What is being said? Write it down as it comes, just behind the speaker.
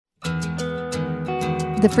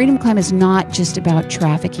the Freedom Climb is not just about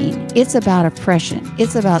trafficking. It's about oppression.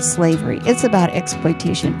 It's about slavery. It's about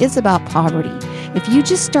exploitation. It's about poverty. If you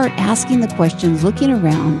just start asking the questions, looking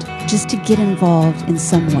around, just to get involved in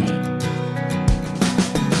some way.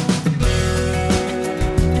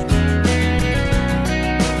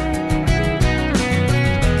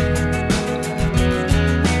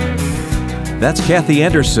 That's Kathy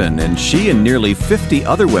Anderson, and she and nearly 50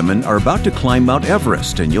 other women are about to climb Mount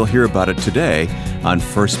Everest, and you'll hear about it today on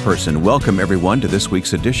First Person. Welcome, everyone, to this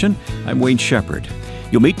week's edition. I'm Wayne Shepherd.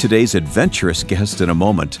 You'll meet today's adventurous guest in a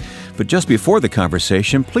moment. But just before the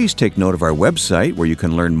conversation, please take note of our website where you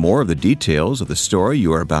can learn more of the details of the story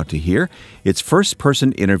you are about to hear. It's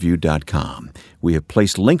firstpersoninterview.com. We have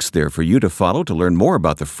placed links there for you to follow to learn more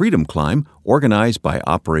about the Freedom Climb organized by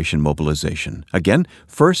Operation Mobilization. Again,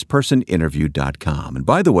 firstpersoninterview.com. And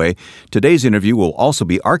by the way, today's interview will also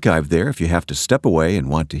be archived there if you have to step away and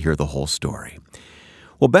want to hear the whole story.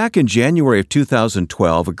 Well, back in January of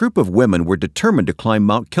 2012, a group of women were determined to climb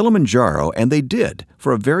Mount Kilimanjaro, and they did,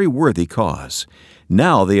 for a very worthy cause.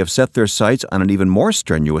 Now they have set their sights on an even more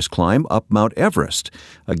strenuous climb up Mount Everest,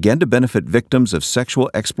 again to benefit victims of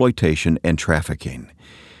sexual exploitation and trafficking.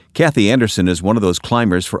 Kathy Anderson is one of those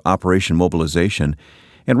climbers for Operation Mobilization,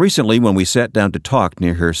 and recently when we sat down to talk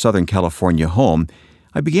near her Southern California home,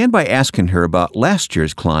 I began by asking her about last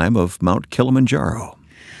year's climb of Mount Kilimanjaro.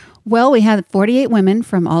 Well, we had 48 women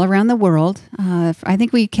from all around the world. I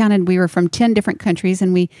think we counted, we were from 10 different countries,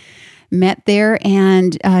 and we met there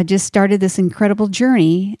and just started this incredible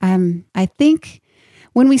journey. I think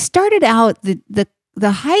when we started out, the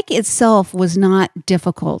hike itself was not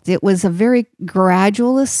difficult. It was a very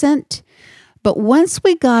gradual ascent. But once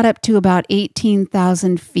we got up to about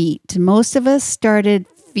 18,000 feet, most of us started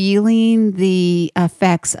feeling the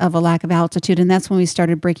effects of a lack of altitude, and that's when we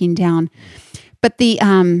started breaking down. But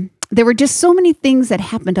there were just so many things that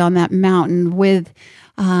happened on that mountain with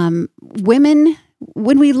women.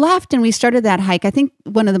 When we left and we started that hike, I think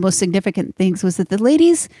one of the most significant things was that the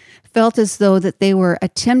ladies felt as though that they were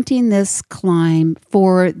attempting this climb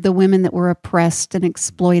for the women that were oppressed and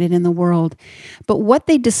exploited in the world. But what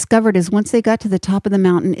they discovered is once they got to the top of the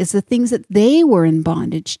mountain is the things that they were in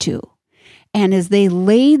bondage to. And as they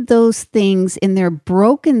laid those things in their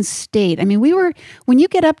broken state, I mean, when you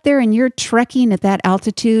get up there and you're trekking at that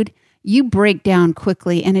altitude, you break down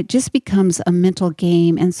quickly and it just becomes a mental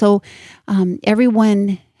game. And so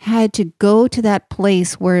everyone had to go to that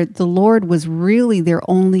place where the Lord was really their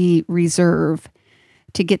only reserve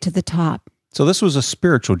to get to the top. So this was a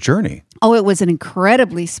spiritual journey. Oh, it was an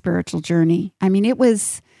incredibly spiritual journey. I mean, it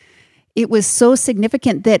was so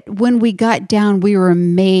significant that when we got down, we were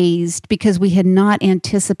amazed because we had not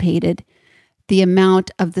anticipated the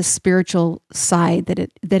amount of the spiritual side that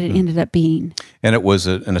it ended up being. And it was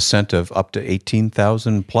an ascent of up to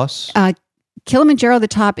 18,000 plus? Kilimanjaro, the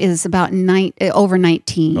top is about over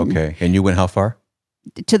 19. Okay. And you went how far?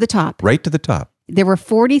 To the top. Right to the top. There were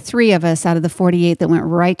 43 of us out of the 48 that went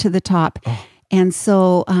right to the top. Oh. And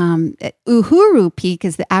so Uhuru Peak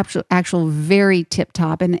is the actual very tip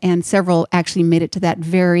top, and several actually made it to that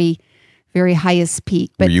very, very highest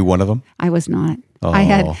peak. But were you one of them? I was not. Oh.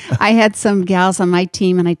 I had some gals on my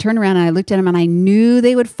team, and I turned around and I looked at them, and I knew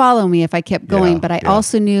they would follow me if I kept going. But I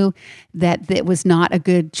also knew that it was not a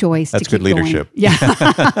good choice. That's to keep good leadership. Going.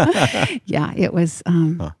 Yeah, yeah. It was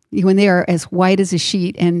when they are as white as a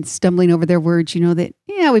sheet and stumbling over their words, you know that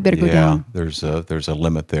we better go down. There's a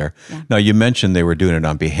limit there. Yeah. Now you mentioned they were doing it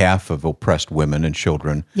on behalf of oppressed women and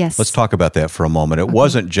children. Yes. Let's talk about that for a moment. It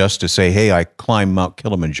wasn't just to say, "Hey, I climbed Mount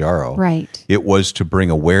Kilimanjaro." Right. It was to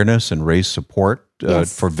bring awareness and raise support.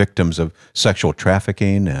 For victims of sexual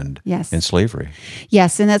trafficking and slavery.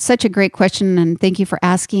 Yes, and that's such a great question, and thank you for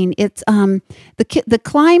asking. It's the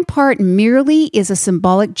climb part merely is a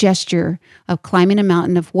symbolic gesture of climbing a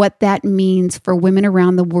mountain, of what that means for women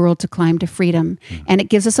around the world to climb to freedom, and it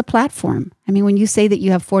gives us a platform. I mean, when you say that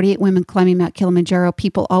you have 48 women climbing Mount Kilimanjaro,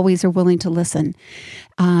 people always are willing to listen,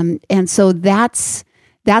 and so that's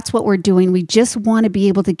what we're doing. We just want to be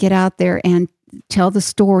able to get out there and tell the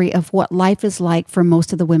story of what life is like for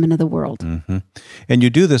most of the women of the world. Mm-hmm. And you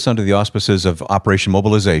do this under the auspices of Operation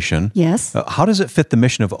Mobilization. Yes. How does it fit the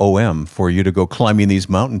mission of OM for you to go climbing these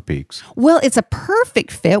mountain peaks? Well, it's a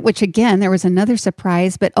perfect fit, which again, there was another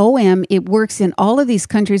surprise, but OM, it works in all of these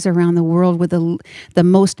countries around the world with the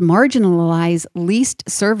most marginalized, least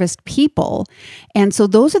serviced people. And so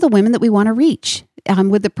those are the women that we want to reach.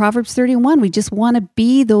 With the Proverbs 31, we just want to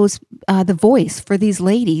be the voice for these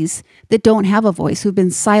ladies that don't have a voice, who've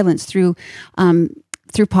been silenced through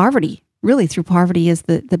poverty. really through poverty is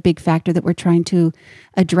the big factor that we're trying to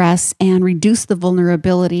address and reduce the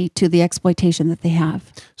vulnerability to the exploitation that they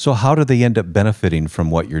have. So how do they end up benefiting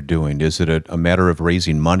from what you're doing? Is it a matter of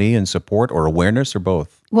raising money and support or awareness or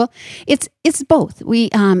both? Well, it's both. We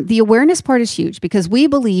the awareness part is huge because we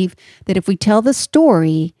believe that if we tell the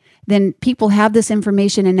story, then people have this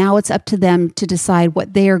information, and now it's up to them to decide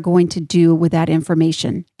what they are going to do with that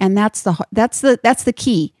information. And that's the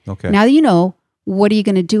key. Okay. Now that you know, what are you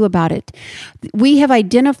going to do about it? We have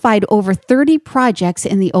identified over 30 projects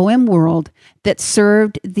in the OM world that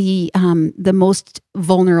served the most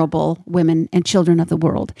vulnerable women and children of the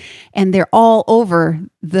world, and they're all over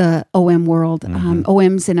the OM world.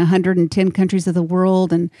 OM's in 110 countries of the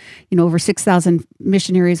world, and over 6,000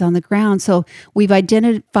 missionaries on the ground. So we've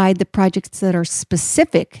identified the projects that are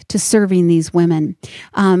specific to serving these women.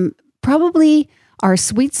 Probably our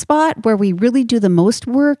sweet spot where we really do the most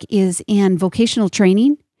work is in vocational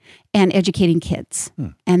training and educating kids.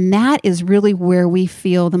 And that is really where we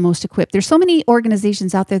feel the most equipped. There's so many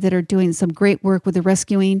organizations out there that are doing some great work with the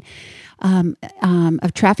rescuing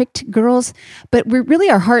of trafficked girls, but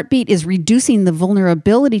our heartbeat is reducing the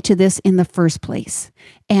vulnerability to this in the first place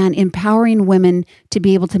and empowering women to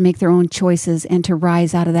be able to make their own choices and to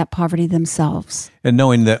rise out of that poverty themselves. And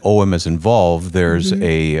knowing that OM is involved, there's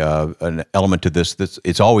an element to this that's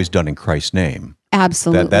it's always done in Christ's name.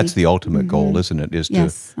 Absolutely. That's the ultimate goal, isn't it? Is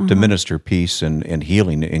to minister peace and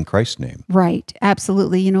healing in Christ's name. Right.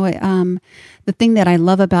 Absolutely. The thing that I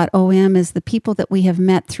love about OM is the people that we have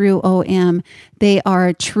met through OM. They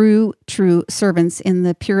are true servants in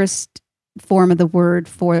the purest form of the word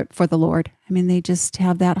for the Lord. I mean, they just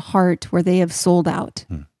have that heart where they have sold out.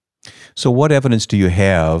 So what evidence do you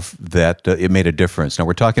have that it made a difference? Now,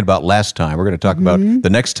 we're talking about last time. We're going to talk about the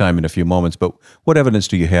next time in a few moments, but what evidence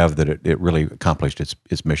do you have that it really accomplished its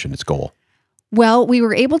mission, its goal? Well, we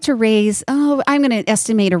were able to raise, I'm going to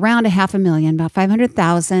estimate around $500,000, about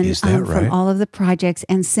 $500,000 from all of the projects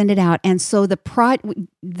and send it out. And so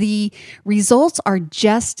the results are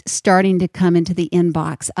just starting to come into the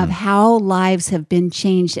inbox of how lives have been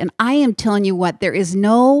changed. And I am telling you what, there is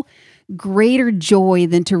no greater joy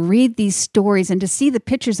than to read these stories and to see the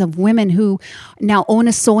pictures of women who now own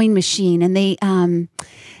a sewing machine, and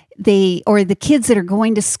or the kids that are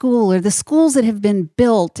going to school, or the schools that have been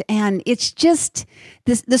built. And it's just,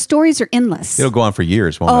 the stories are endless. It'll go on for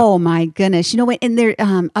years, won't it? Oh my goodness. You know what? And they're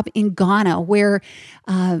up in Ghana where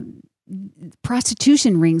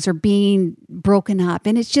prostitution rings are being broken up.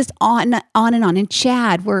 And it's just on and on. In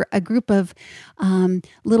Chad, where a group of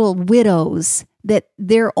little widows that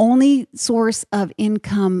their only source of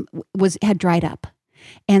income had dried up.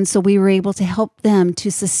 And so we were able to help them,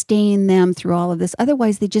 to sustain them through all of this.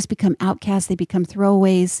 Otherwise, they just become outcasts. They become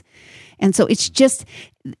throwaways. And so it's just,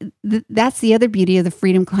 that's the other beauty of the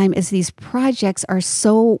Freedom Climb, is these projects are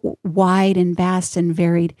so wide and vast and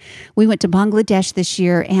varied. We went to Bangladesh this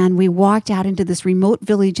year, and we walked out into this remote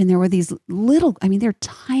village, and there were these they're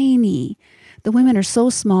tiny. The women are so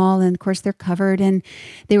small, and of course they're covered, and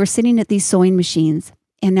they were sitting at these sewing machines.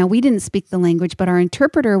 And now we didn't speak the language, but our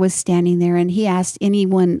interpreter was standing there, and he asked any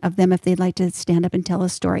one of them if they'd like to stand up and tell a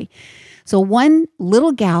story. So one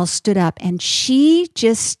little gal stood up, and she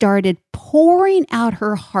just started pouring out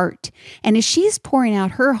her heart. And as she's pouring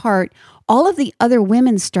out her heart, all of the other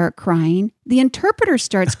women start crying. The interpreter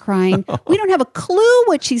starts crying. We don't have a clue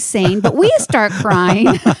what she's saying, but we start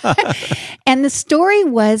crying. And the story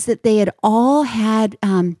was that they had all had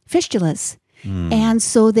fistulas. And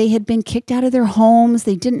so they had been kicked out of their homes.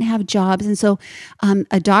 They didn't have jobs. And so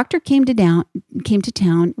a doctor came to town,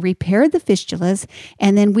 repaired the fistulas,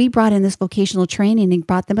 and then we brought in this vocational training and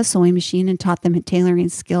brought them a sewing machine and taught them tailoring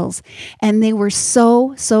skills. And they were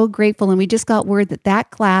so, so grateful. And we just got word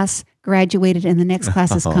that class graduated and the next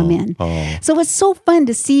class has come in. So it's so fun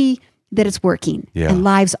to see that it's working and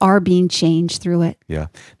lives are being changed through it. Yeah.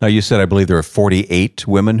 Now, you said, I believe there are 48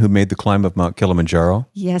 women who made the climb of Mount Kilimanjaro?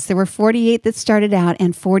 Yes, there were 48 that started out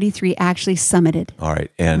and 43 actually summited. All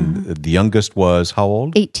right. And the youngest was how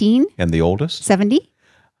old? 18. And the oldest? 70.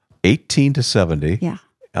 18 to 70. Yeah.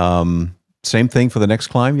 Same thing for the next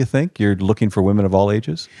climb, you think? You're looking for women of all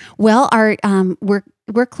ages? Well,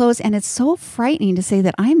 we're close, and it's so frightening to say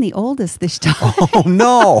that I'm the oldest this time. Oh,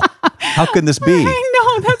 no. How can this be? I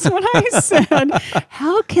know, that's what I said.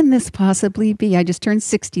 How can this possibly be? I just turned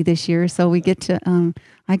 60 this year, so we get to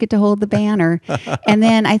I get to hold the banner. And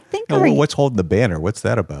then I think what's holding the banner? What's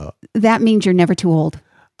that about? That means you're never too old.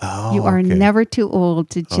 Oh, You are okay. never too old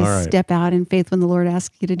to just right. step out in faith when the Lord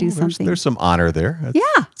asks you to do something. There's some honor there.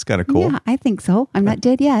 Yeah. It's kind of cool. Yeah, I think so. I'm not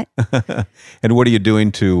dead yet. And what are you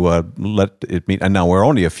doing to let it meet? And now we're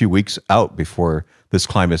only a few weeks out before this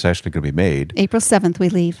climb is actually going to be made. April 7th, we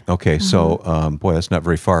leave. Okay, so boy, that's not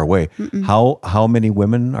very far away. How many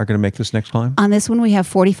women are going to make this next climb? On this one, we have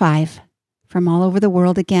 45 from all over the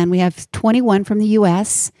world. Again, we have 21 from the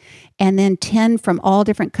U.S., and then 10 from all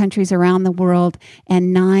different countries around the world,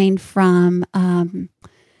 and 9 from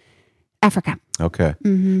Africa. Okay.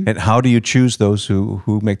 And how do you choose those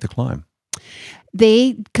who make the climb?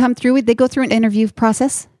 They come through. They go through an interview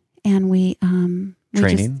process, and we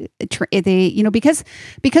Training?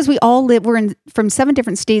 Because we all live. We're from 7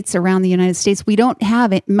 different states around the United States. We don't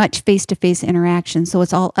have much face-to-face interaction, so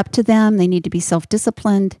it's all up to them. They need to be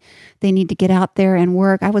self-disciplined. They need to get out there and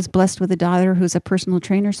work. I was blessed with a daughter who's a personal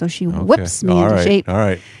trainer, so she whips me into shape. All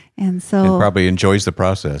right. And so, and probably enjoys the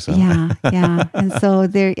process. Huh? Yeah. And so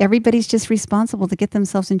everybody's just responsible to get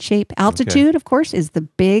themselves in shape. Altitude, of course, is the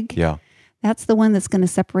big. Yeah. That's the one that's going to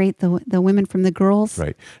separate the women from the girls.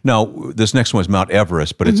 Right. Now, this next one is Mount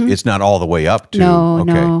Everest, but it's not all the way up to. No.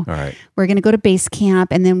 All right. We're going to go to base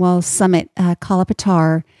camp, and then we'll summit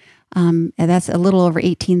Kalapatar. And that's a little over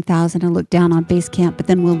 18,000 and look down on base camp, but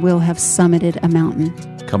then we'll have summited a mountain.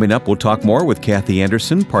 Coming up, we'll talk more with Kathy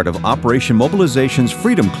Anderson, part of Operation Mobilization's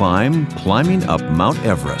Freedom Climb, climbing up Mount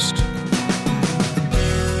Everest.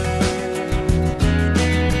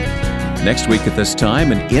 Next week at this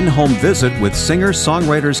time, an in-home visit with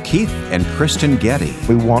singer-songwriters Keith and Kristen Getty.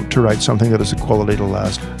 We want to write something that has a quality to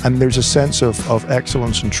last. And there's a sense of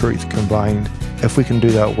excellence and truth combined. If we can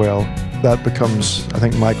do that well, that becomes, I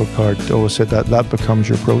think Michael Card always said that becomes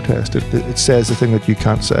your protest. It says the thing that you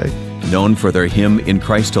can't say. Known for their hymn, In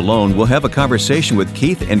Christ Alone, we'll have a conversation with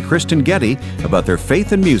Keith and Kristen Getty about their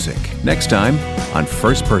faith in music. Next time on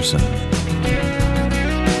First Person.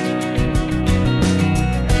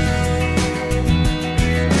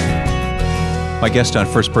 My guest on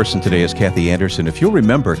First Person today is Kathy Anderson. If you'll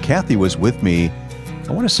remember, Kathy was with me,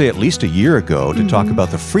 I want to say at least a year ago, to talk about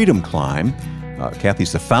the Freedom Climb.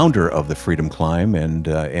 Kathy's the founder of the Freedom Climb,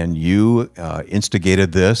 and you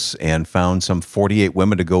instigated this and found some 48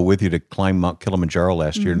 women to go with you to climb Mount Kilimanjaro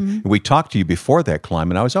last year. And we talked to you before that climb,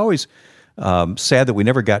 and I was always sad that we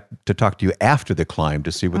never got to talk to you after the climb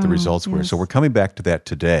to see what the results were. So we're coming back to that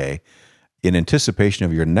today in anticipation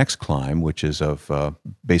of your next climb, which is of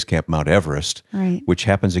Base Camp Mount Everest, which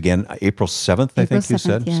happens again April 7th, I think you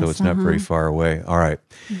said. Yes, so it's not very far away. All right.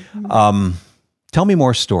 Tell me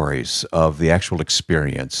more stories of the actual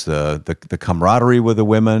experience, the camaraderie with the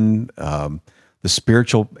women, the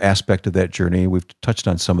spiritual aspect of that journey. We've touched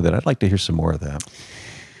on some of that. I'd like to hear some more of that.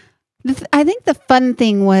 I think the fun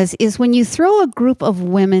thing is when you throw a group of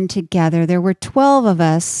women together, there were 12 of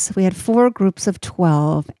us. We had 4 groups of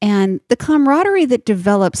 12, and the camaraderie that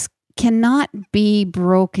develops cannot be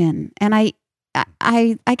broken. And I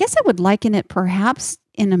guess I would liken it perhaps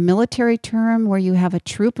in a military term where you have a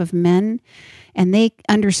troop of men and they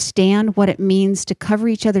understand what it means to cover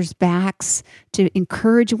each other's backs, to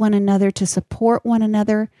encourage one another, to support one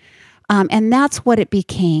another. And that's what it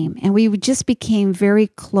became. And we just became very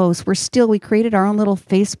close. We created our own little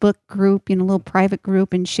Facebook group, a little private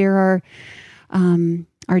group, and share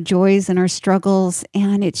our joys and our struggles.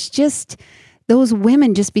 And it's just, those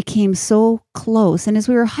women just became so close. And as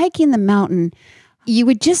we were hiking the mountain, you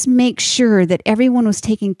would just make sure that everyone was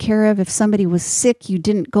taken care of. If somebody was sick, you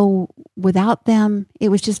didn't go without them. It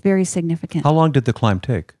was just very significant. How long did the climb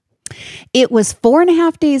take? It was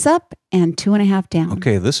 4.5 days up and 2.5 down.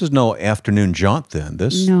 Okay, this is no afternoon jaunt then.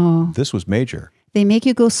 This was major. They make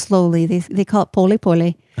you go slowly. They call it pole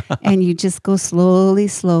pole, and you just go slowly.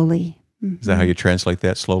 Is that how you translate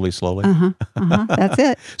that? Slowly? That's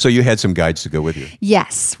it. So you had some guides to go with you?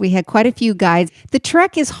 Yes, we had quite a few guides. The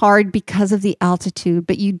trek is hard because of the altitude,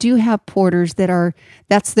 but you do have porters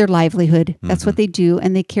that's their livelihood. That's what they do,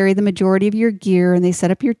 and they carry the majority of your gear, and they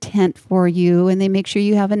set up your tent for you, and they make sure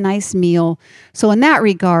you have a nice meal. So in that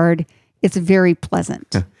regard, it's very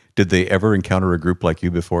pleasant. Did they ever encounter a group like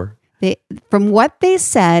you before? From what they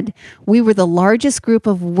said, we were the largest group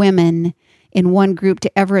of women in one group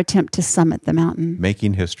to ever attempt to summit the mountain.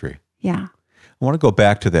 Making history. Yeah. I want to go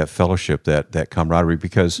back to that fellowship, that camaraderie,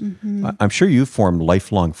 because I'm sure you formed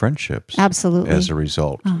lifelong friendships. Absolutely. As a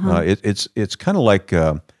result. It's kind of like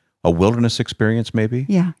a wilderness experience, maybe?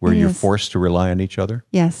 Yeah. Where you're forced to rely on each other?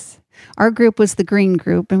 Yes. Our group was the Green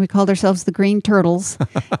Group, and we called ourselves the Green Turtles.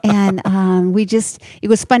 And it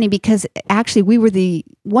was funny because actually we were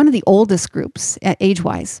one of the oldest groups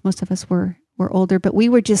age-wise. Most of us were older, but we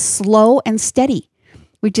were just slow and steady.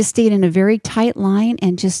 We just stayed in a very tight line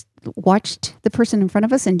and just watched the person in front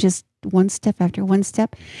of us and just one step after one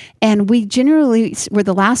step. And we generally were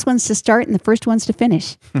the last ones to start and the first ones to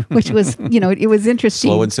finish, which was, it was interesting.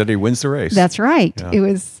 Slow and steady wins the race. That's right. Yeah.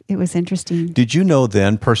 It was interesting. Did you know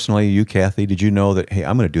then, personally, you, Kathy, did you know that, hey,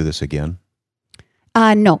 I'm going to do this again?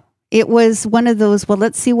 No. It was one of those, well,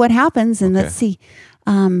 let's see what happens and let's see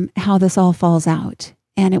how this all falls out.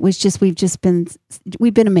 And it was just, we've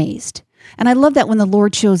been amazed. And I love that when the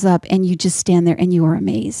Lord shows up and you just stand there and you are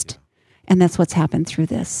amazed. And that's what's happened through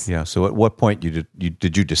this. Yeah. So at what point did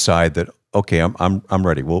you decide that, okay, I'm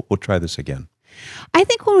ready. We'll try this again? I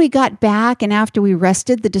think when we got back and after we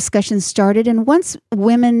rested, the discussion started. And once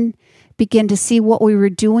women began to see what we were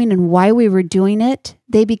doing and why we were doing it,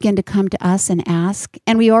 they began to come to us and ask.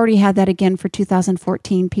 And we already had that again for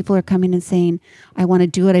 2014. People are coming and saying, I want to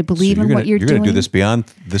do it. I believe in what you're doing. You're going to do this beyond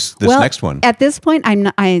this next one. At this point,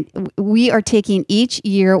 we are taking each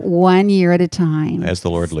year 1 year at a time. As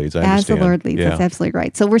the Lord leads, I understand. As the Lord leads, yeah. That's absolutely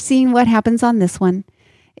right. So we're seeing what happens on this one.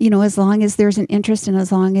 As long as there's an interest and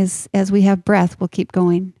as long as we have breath, we'll keep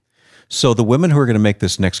going. So the women who are going to make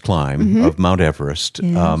this next climb of Mount Everest,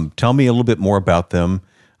 tell me a little bit more about them.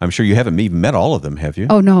 I'm sure you haven't even met all of them, have you?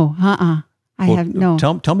 Oh, no. I have no.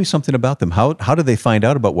 Tell me something about them. How do they find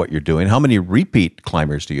out about what you're doing? How many repeat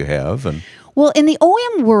climbers do you have? Well, in the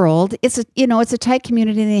OM world, it's a tight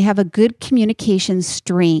community and they have a good communication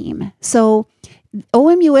stream. So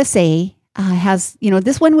OM USA has,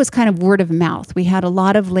 this one was kind of word of mouth. We had a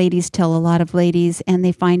lot of ladies tell a lot of ladies, and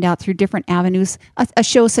they find out through different avenues. A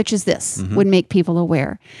show such as this would make people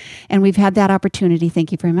aware. And we've had that opportunity.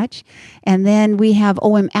 Thank you very much. And then we have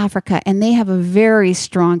OM Africa, and they have a very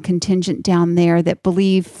strong contingent down there that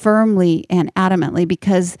believe firmly and adamantly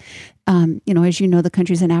because, as you know, the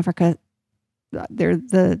countries in Africa,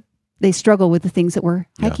 they struggle with the things that we're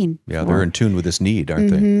hiking. Yeah, they're in tune with this need, aren't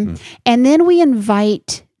they? Mm. And then we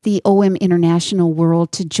invite the OM International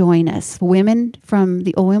world to join us, women from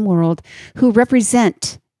the OM world who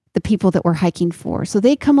represent the people that we're hiking for. So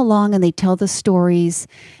they come along and they tell the stories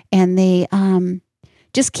and they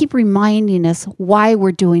just keep reminding us why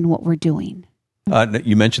we're doing what we're doing.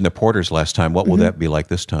 You mentioned the porters last time. What will that be like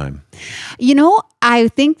this time? I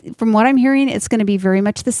think from what I'm hearing, it's going to be very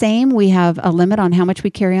much the same. We have a limit on how much we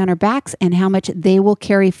carry on our backs and how much they will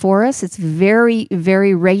carry for us. It's very,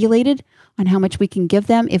 very regulated on how much we can give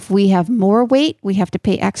them. If we have more weight, we have to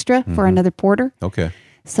pay extra for another porter. Okay.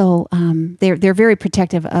 So they're very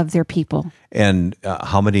protective of their people. And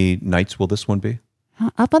how many nights will this one be?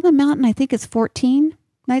 Up on the mountain, I think it's 14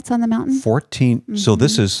 nights on the mountain. 14? So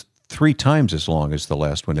this is 3 times as long as the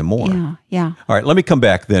last one and more. Yeah. All right, let me come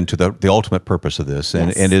back then to the ultimate purpose of this,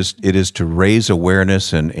 and it is to raise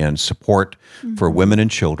awareness and support for women and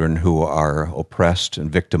children who are oppressed and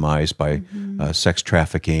victimized by sex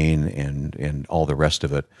trafficking and all the rest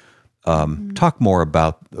of it. Talk more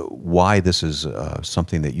about why this is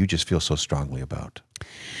something that you just feel so strongly about.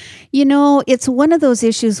 It's one of those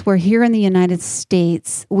issues where here in the United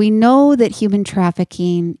States, we know that human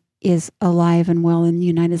trafficking is alive and well in the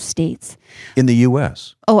United States. In the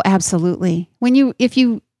U.S.? Oh, absolutely.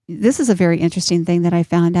 This is a very interesting thing that I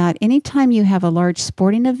found out. Anytime you have a large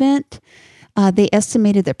sporting event, they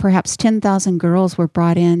estimated that perhaps 10,000 girls were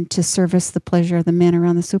brought in to service the pleasure of the men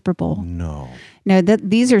around the Super Bowl. No. Now,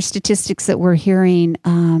 these are statistics that we're hearing,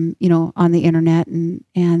 on the internet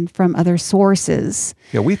and from other sources.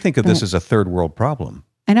 Yeah, we think of this as a third world problem.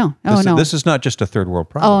 I know. This is not just a third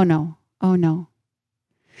world problem. Oh, no.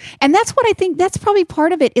 And that's what I think, that's probably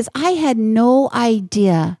part of it, is I had no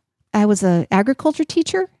idea. I was an agriculture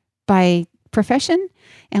teacher by profession.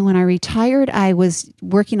 And when I retired, I was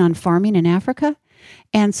working on farming in Africa.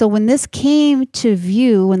 And so when this came to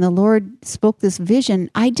view, when the Lord spoke this vision,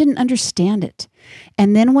 I didn't understand it.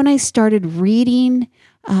 And then when I started reading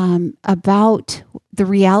about the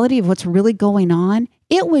reality of what's really going on,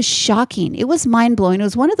 it was shocking. It was mind-blowing. It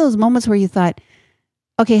was one of those moments where you thought,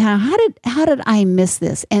 okay, how did I miss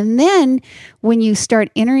this? And then when you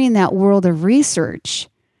start entering that world of research,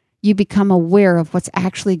 you become aware of what's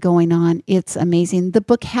actually going on. It's amazing. The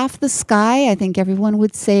book Half the Sky, I think everyone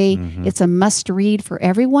would say it's a must read for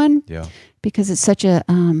everyone. Yeah. Because it's such a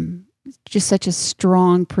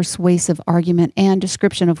strong, persuasive argument and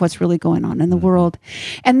description of what's really going on in the world.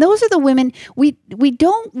 And those are the women we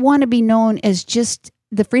don't want to be known as just.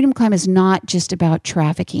 The Freedom Climb is not just about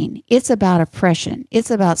trafficking. It's about oppression.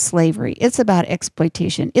 It's about slavery. It's about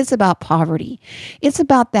exploitation. It's about poverty. It's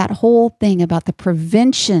about that whole thing, about the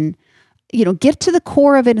prevention. Get to the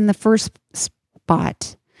core of it in the first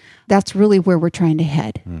spot. That's really where we're trying to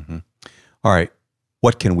head. All right.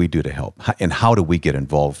 what can we do to help? And how do we get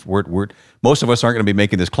involved? Most of us aren't going to be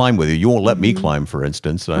making this climb with you. You won't let me climb, for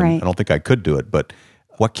instance. I don't think I could do it, but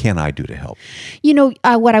what can I do to help?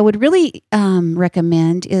 What I would really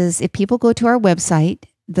recommend is if people go to our website,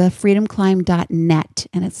 thefreedomclimb.net,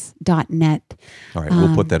 and it's .net. All right,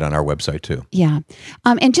 we'll put that on our website too. Yeah.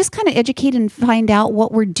 And just kind of educate and find out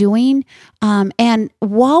what we're doing. And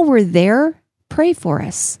while we're there, pray for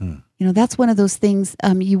us. That's one of those things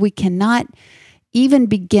we cannot even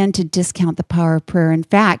begin to discount the power of prayer. In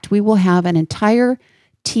fact, we will have an entire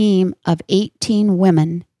team of 18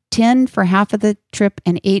 women, 10 for half of the trip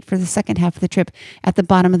and 8 for the second half of the trip, at the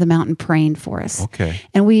bottom of the mountain praying for us. Okay.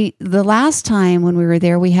 And the last time when we were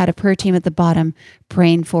there, we had a prayer team at the bottom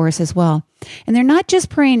praying for us as well. And they're not just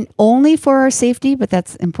praying only for our safety, but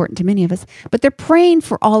that's important to many of us, but they're praying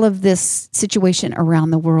for all of this situation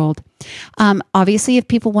around the world. Obviously, if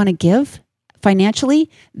people want to give financially,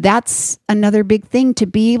 that's another big thing, to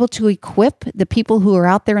be able to equip the people who are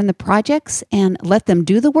out there in the projects and let them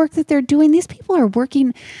do the work that they're doing. These people are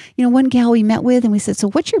working. One gal we met with, and we said,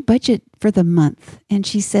 so what's your budget for the month? And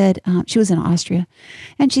she said, she was in Austria,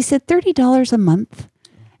 and she said $30 a month.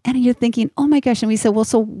 And you're thinking, oh my gosh. And we said, well,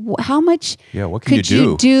 so how much what could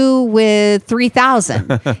you do with 3,000?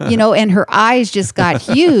 And her eyes just got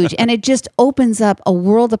huge. And it just opens up a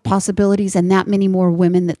world of possibilities and that many more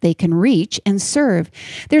women that they can reach and serve.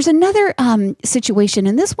 There's another situation,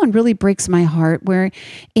 and this one really breaks my heart, where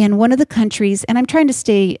in one of the countries, and I'm trying to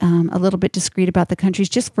stay a little bit discreet about the countries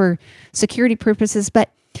just for security purposes, but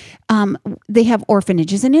they have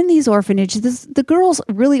orphanages, and in these orphanages, the girls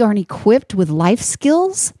really aren't equipped with life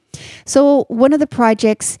skills. So one of the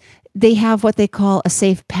projects, they have what they call a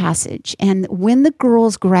safe passage. And when the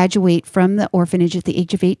girls graduate from the orphanage at the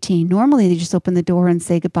age of 18, normally they just open the door and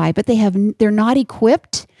say goodbye, but they're not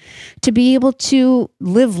equipped to be able to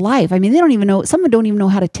live life. I mean, some don't even know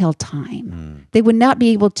how to tell time. They would not be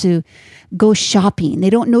able to go shopping. They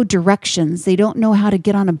don't know directions. They don't know how to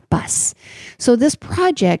get on a bus. So this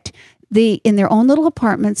project, in their own little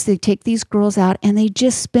apartments, they take these girls out and they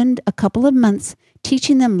just spend a couple of months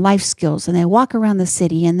teaching them life skills, and they walk around the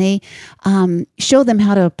city and they show them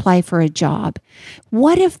how to apply for a job.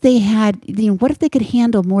 What if they could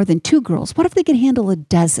handle more than 2 girls? What if they could handle a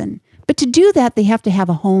dozen? But to do that, they have to have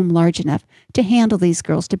a home large enough to handle these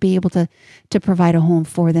girls, to be able to provide a home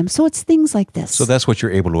for them. So it's things like this. So that's what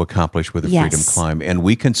you're able to accomplish with the Freedom Climb. And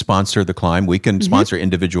we can sponsor the climb. We can sponsor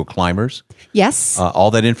individual climbers. Yes.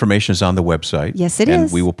 All that information is on the website. Yes, it is. is.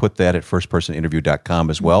 And we will put that at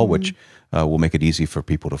firstpersoninterview.com as well, which will make it easy for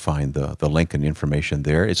people to find the link and information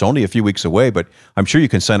there. It's only a few weeks away, but I'm sure you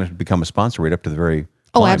can sign up to become a sponsor right up to the very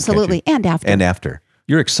climb, absolutely. And after. And after.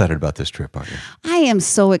 You're excited about this trip, aren't you? I am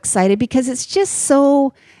so excited because it's just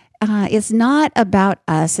so, it's not about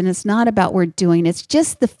us and it's not about what we're doing. It's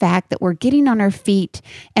just the fact that we're getting on our feet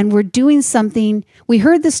and we're doing something. We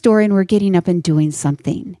heard the story and we're getting up and doing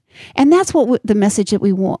something. And that's what the message that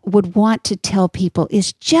we would want to tell people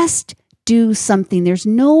is just do something. There's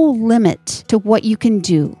no limit to what you can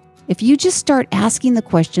do. If you just start asking the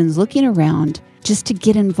questions, looking around, just to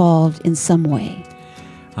get involved in some way.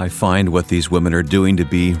 I find what these women are doing to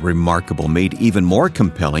be remarkable, made even more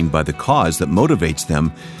compelling by the cause that motivates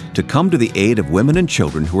them to come to the aid of women and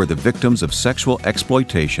children who are the victims of sexual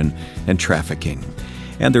exploitation and trafficking.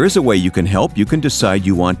 And there is a way you can help. You can decide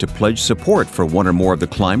you want to pledge support for one or more of the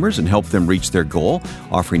climbers and help them reach their goal,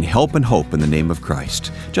 offering help and hope in the name of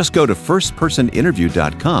Christ. Just go to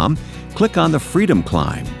firstpersoninterview.com, click on the Freedom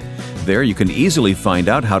Climb. There you can easily find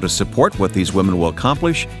out how to support what these women will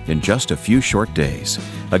accomplish in just a few short days.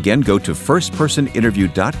 Again, go to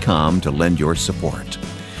firstpersoninterview.com to lend your support.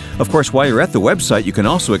 Of course, while you're at the website, you can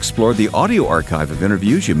also explore the audio archive of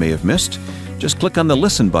interviews you may have missed. Just click on the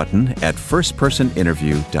Listen button at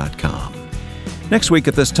firstpersoninterview.com. Next week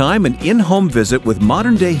at this time, an in-home visit with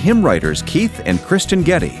modern-day hymn writers Keith and Kristen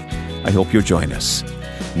Getty. I hope you'll join us.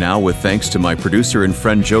 Now, with thanks to my producer and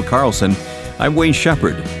friend Joe Carlson, I'm Wayne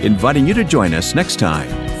Shepherd, inviting you to join us next time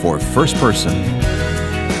for First Person.